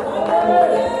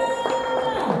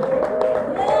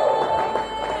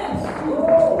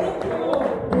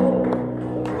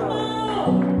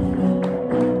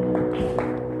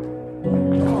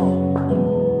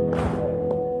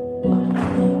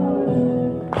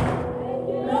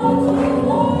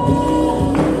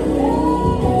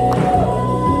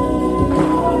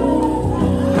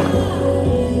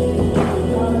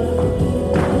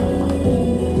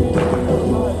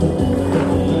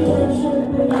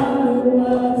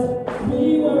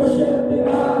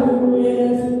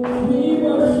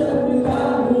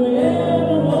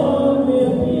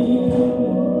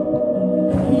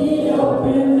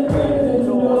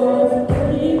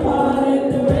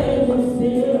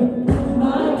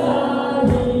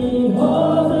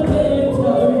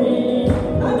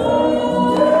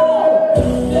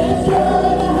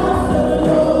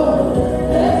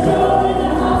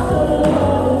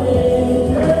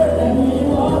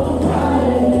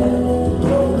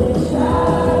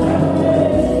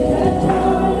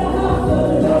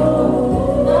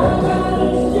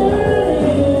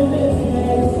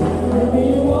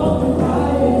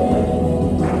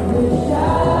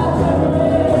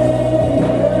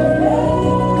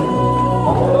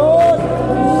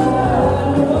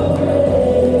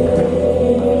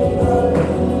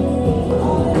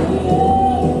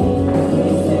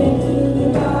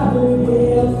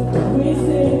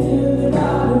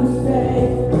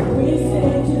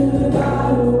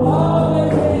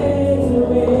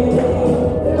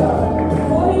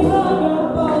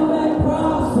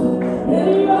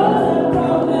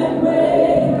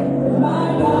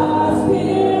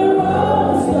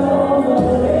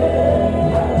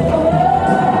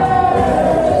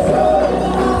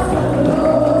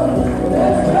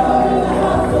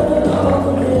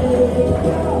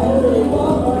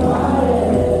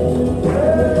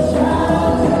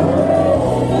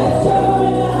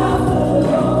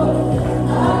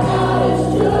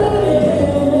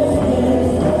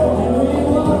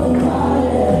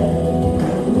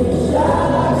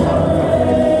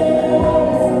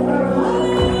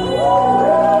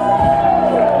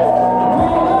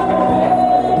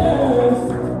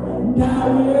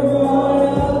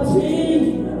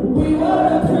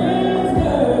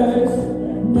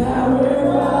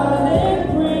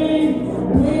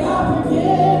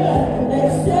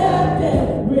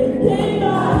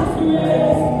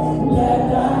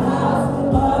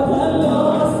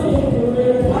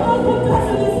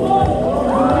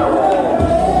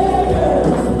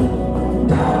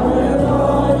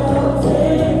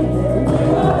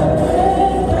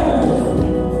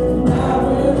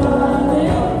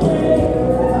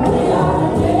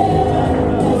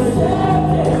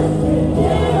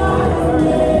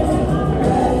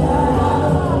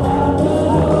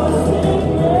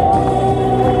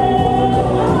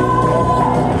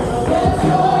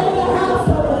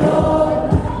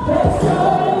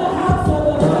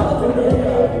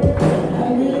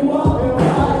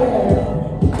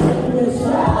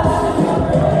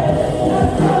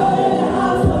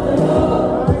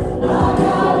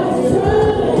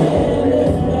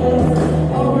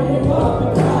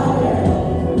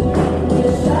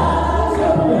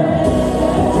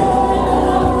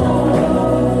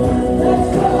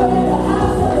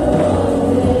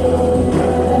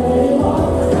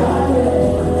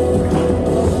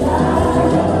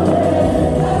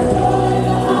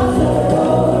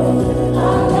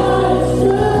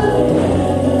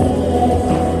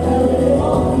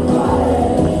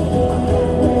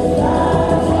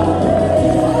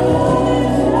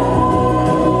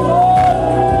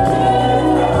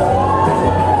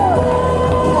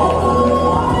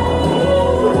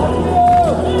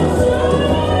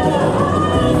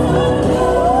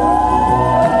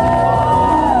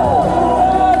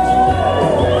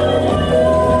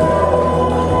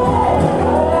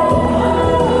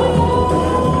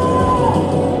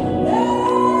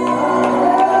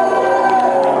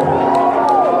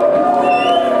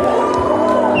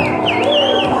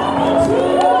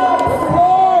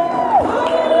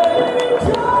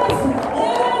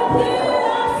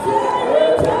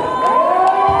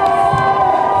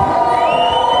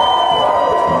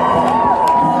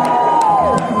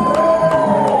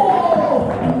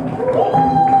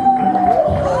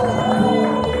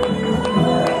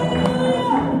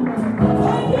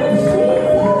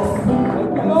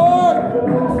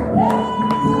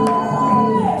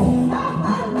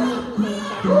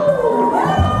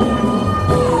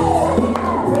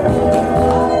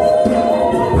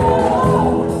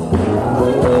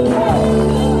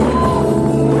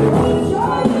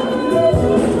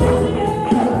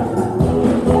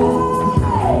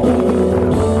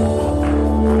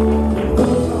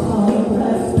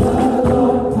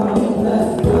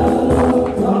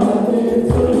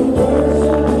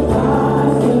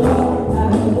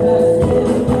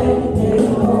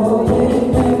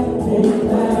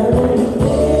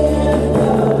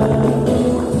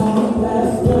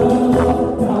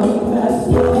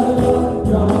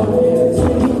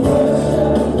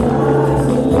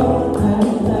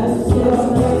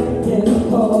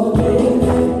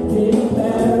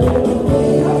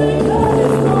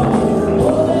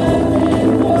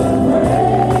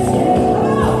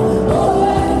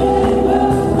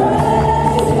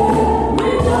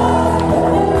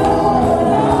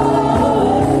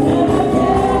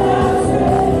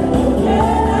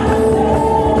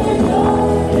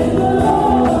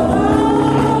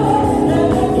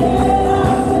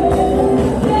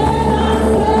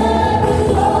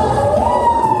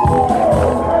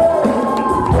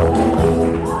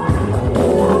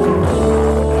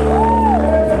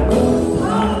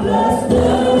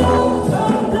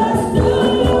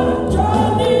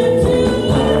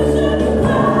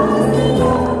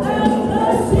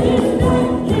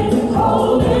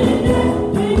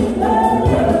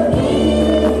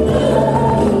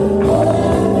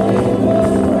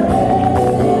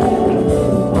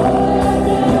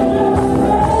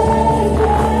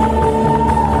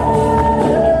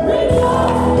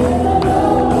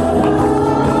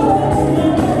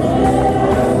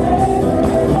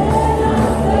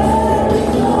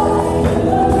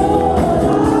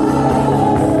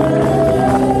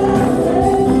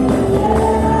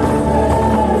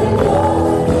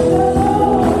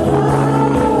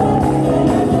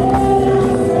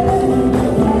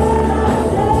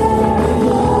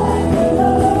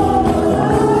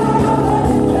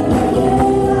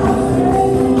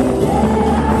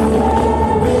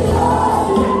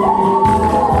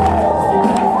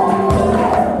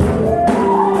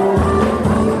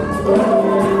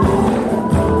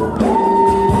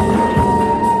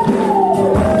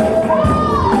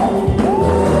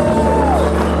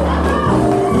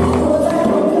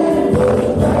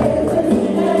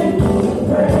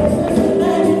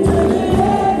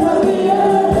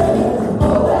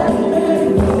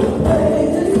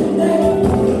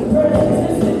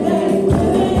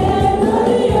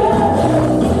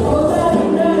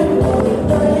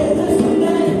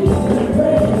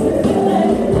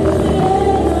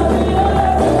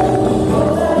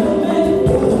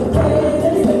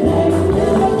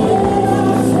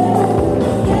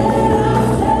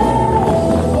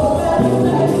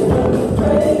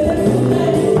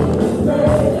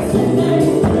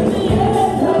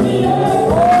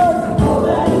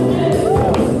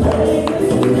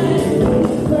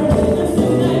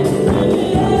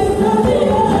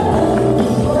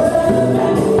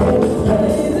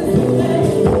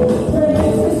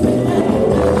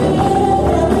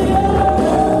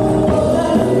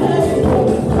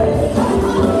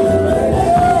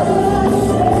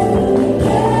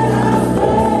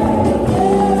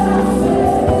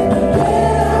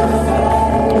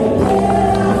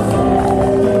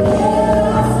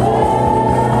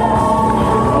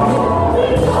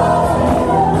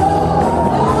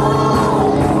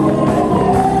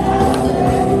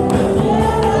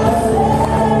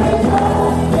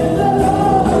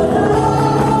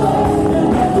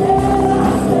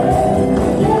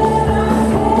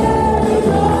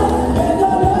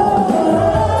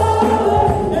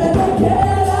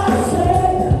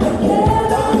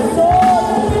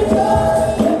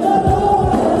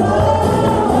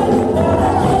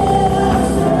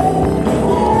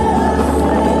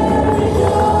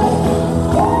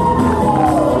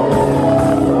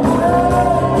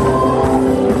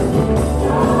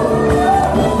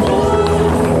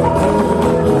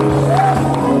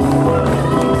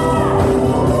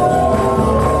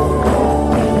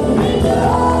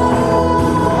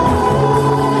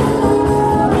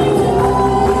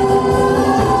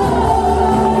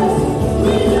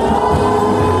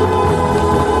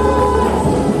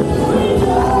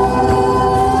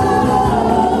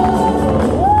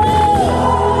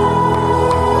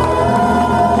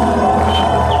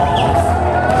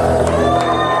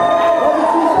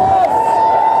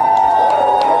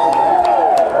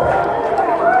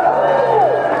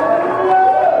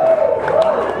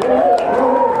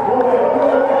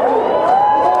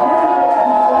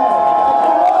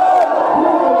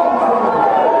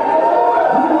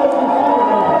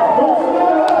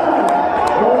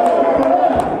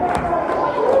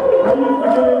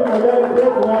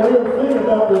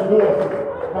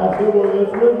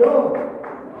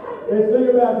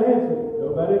 about dancing.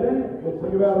 Nobody danced. Let's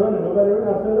think about running. Nobody ran.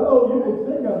 I said, oh, you can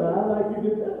sing on that. I like you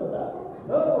can tell about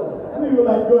it. Oh, how many would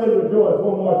like to go ahead and rejoice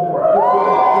one more time?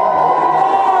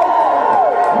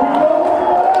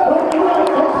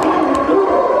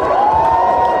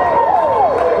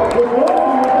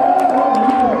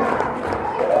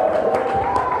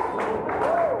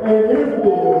 And here's the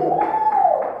deal.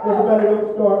 Everybody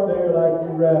don't start there like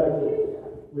you radicals.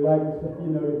 We like to say,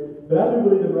 but I do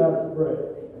believe in radical prayer.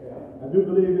 I do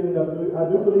believe in it. I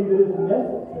do believe it is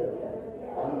necessary.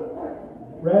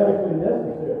 Radically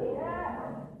necessary.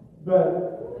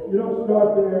 But you don't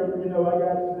start there, I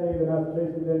got saved and I was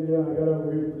chasing that young. I got over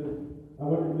here to this. I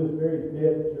went to this very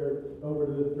dead church, over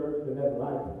to this church that had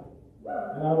life.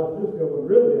 And I was just going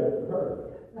really after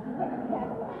her.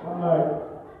 I'm like,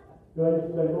 I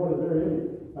used to say, Lord, is there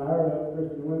any fired up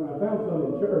Christian women? I found some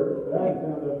in church, but I didn't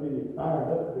found up any fired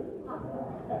up Christian women.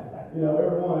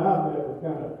 Everyone I met was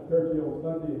kind of churchy on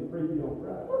Sunday and freaky on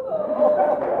Friday.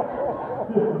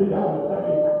 Just to be honest,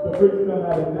 the freaks come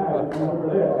out at night, if you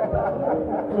remember that.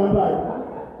 So I'm like,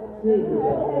 excuse me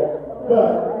about that.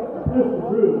 But, just the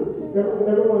truth.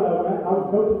 Everyone, I was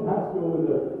coaching high school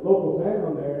in the local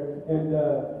town there, and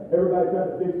everybody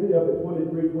tried to fix me up at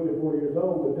 23, 24 years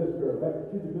old with this girl.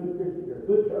 She's a good Christian girl,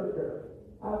 good church girl.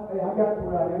 I got the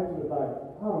right answer, like,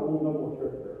 I don't want no more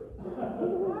church girl.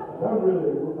 I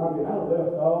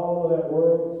left all of that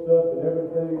world stuff and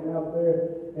everything out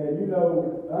there, and I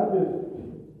just,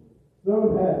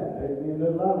 something happened, and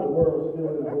there's a lot of the world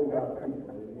still in a whole lot of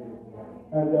people.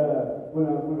 And when I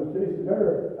chased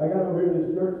her, I got over here to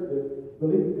this church that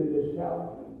believed in this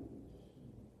shouting,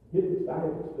 getting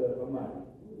excited and stuff. I'm like,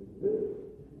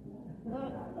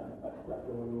 what's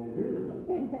going on here?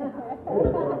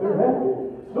 They're happy.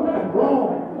 Something's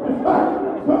wrong. It's like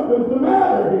something's the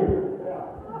matter here.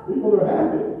 People are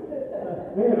happy.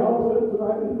 Man, all of a sudden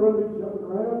somebody in front of me jumping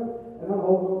around, and I'm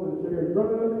holding on to the chair in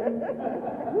front of me.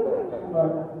 I'm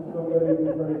like, this is somebody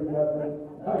who's crazy about me.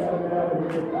 I got to get out of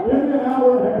here. Give me an hour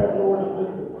and a half, Lord.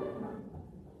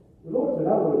 The Lord said,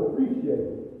 I would appreciate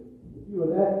it if you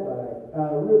would act like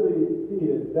I really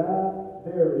did die,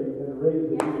 bury, and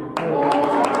raise again.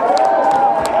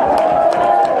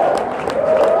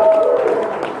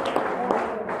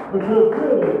 Because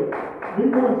really, we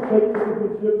won state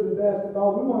championships in basketball.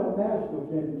 We won a national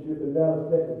championship in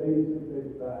Dallas, Texas,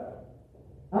 86-85.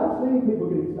 I've seen people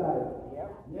get excited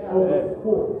over the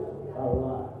course of our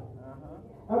lives.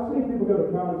 I've seen people go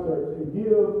to concerts and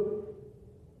give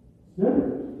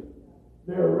sinners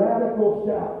their radical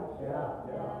shouts.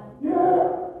 Yeah.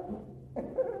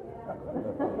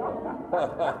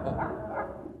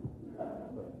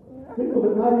 People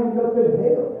that might even go to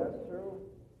hell. That's true.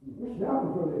 We're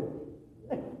shouting for them.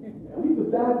 Jesus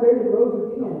died, buried, and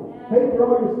rose again. Paid for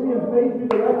all your sins, made you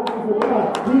the righteousness of God.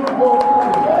 He is your Son.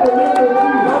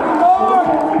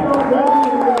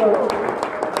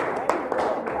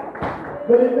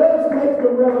 But it does take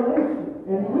some revelation,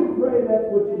 and we pray that's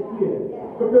what you get.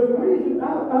 Because the reason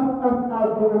I'm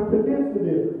convinced of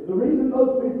this, the reason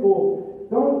those people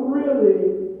don't really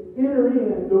enter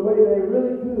in the way they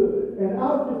really could, and I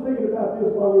was just thinking about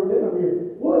this while we were down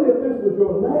here. What if this was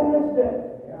your last day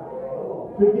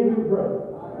to give him praise?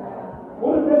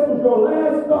 What if this was your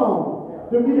last song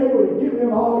to be able to give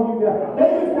him all you got?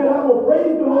 David said, I will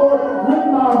praise the Lord with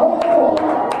my whole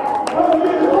heart. I will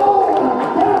give him all I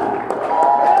got.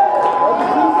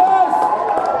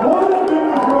 What if it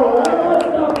was your last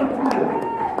opportunity?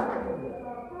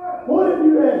 What if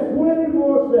you had 20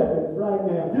 more seconds right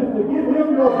now just to give him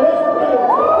your best praise?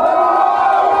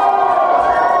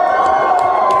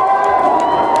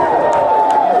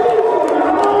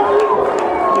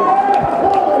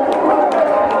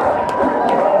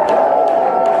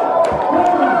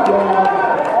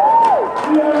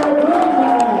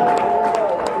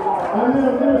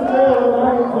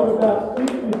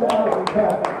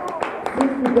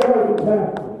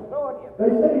 They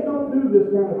say don't do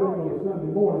this kind of thing on a Sunday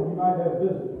morning. You might have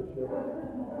visitors.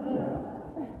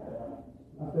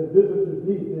 I said visitors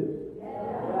need this.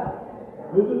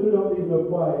 Visitors don't need no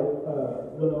quiet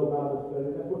little Bible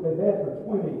study. That's what they've had for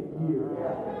 20 years.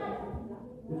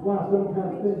 It's why some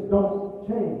kind of things don't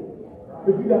change.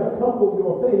 Because you got to couple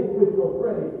your faith with your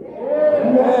praise.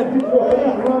 You got to get your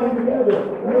faith running together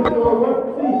with your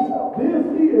work. See, this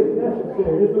is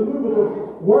necessary. It's a move of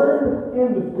the Word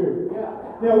and the Spirit.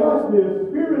 Now watch this.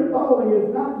 Spirit falling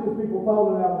is not just people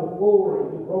falling out on the floor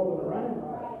and just rolling around.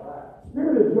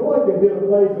 Spirit of joy can hit a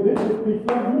place and it just be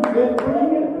something you can't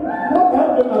bring in. What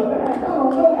happened to my back? I don't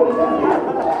know, but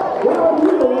while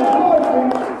you were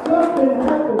rejoicing, something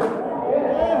happened.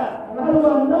 How do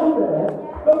I know that?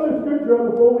 Throw the scripture up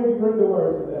before we bring the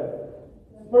word today.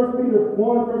 1 Peter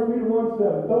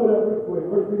 1:7. Throw it up real quick.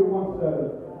 1 Peter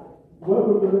 1:7.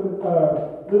 Welcome to Living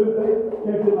Faith,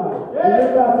 Champion Life. You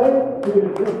live by faith, you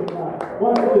get a champion life.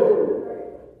 Why not this?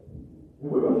 And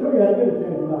we're going to show you how to get a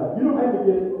champion life. You don't have to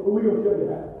get it, but we're going to show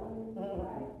you how.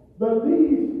 But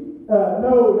these,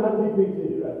 no, not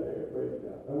TPT right there. Praise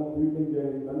God. I won't do King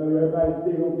James. I know everybody's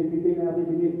still on TPT now,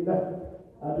 TPT.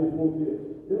 I just want this.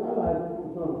 I like the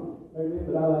song. Amen.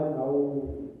 But I like my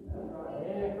old.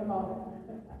 Yeah, come on.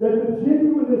 That the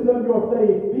genuineness of your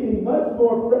faith being much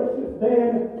more precious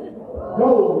than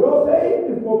gold. Your faith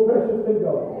is more precious than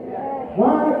gold.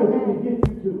 Why? Because it can get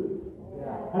you to it.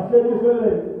 I said this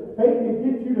earlier. Faith can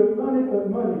get you to money, but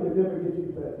money can never get you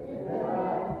to faith.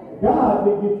 God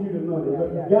can get you to money,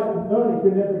 but money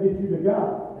can never get you to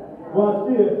God. Watch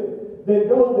this. That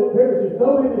gold that perishes,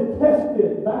 though it is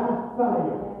tested by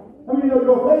fire. I mean,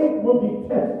 your faith will be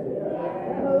tested.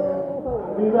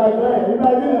 Anybody glad?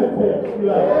 Anybody been in a test?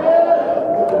 You're like,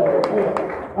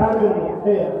 I've been in a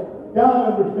test.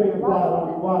 God understands why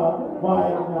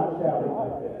I'm not shouting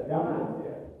like that.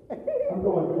 I'm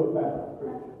going through a battle,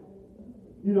 preacher.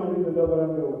 You don't even know what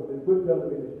I'm going through. Quit telling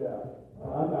me to shout.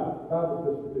 I'm not. I was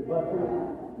just a bit.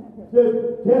 It says,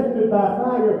 tested by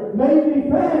fire, may be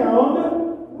found to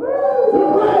pray.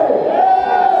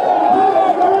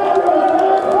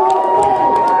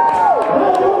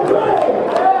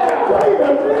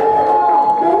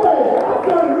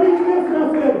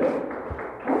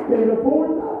 Can't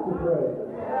afford not to pray.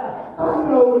 I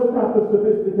know it's not the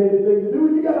sophisticated thing to do.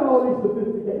 You got all these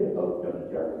sophisticated folks in the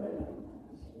church.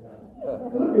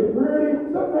 Looking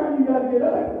pretty. Sometimes you got to get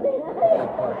up.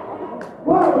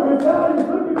 Why? Because God is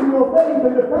looking for your faith,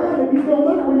 and to find it, He's going to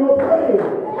look for your praise.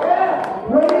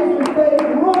 Praise and faith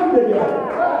run together.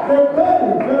 They're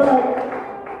buddies. They're like.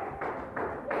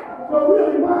 So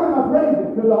really, why am I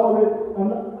praising? Because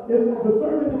the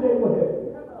sermon today will help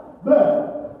you.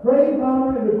 But praise,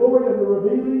 honor, and the glory of the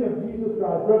revealing of Jesus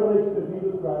Christ. Revelation of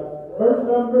Jesus Christ. Verse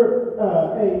number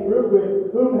 8, real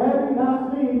quick. Whom having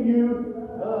not seen you,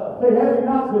 say, having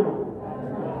not seen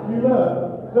you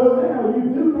love. So now you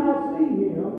do not see Him.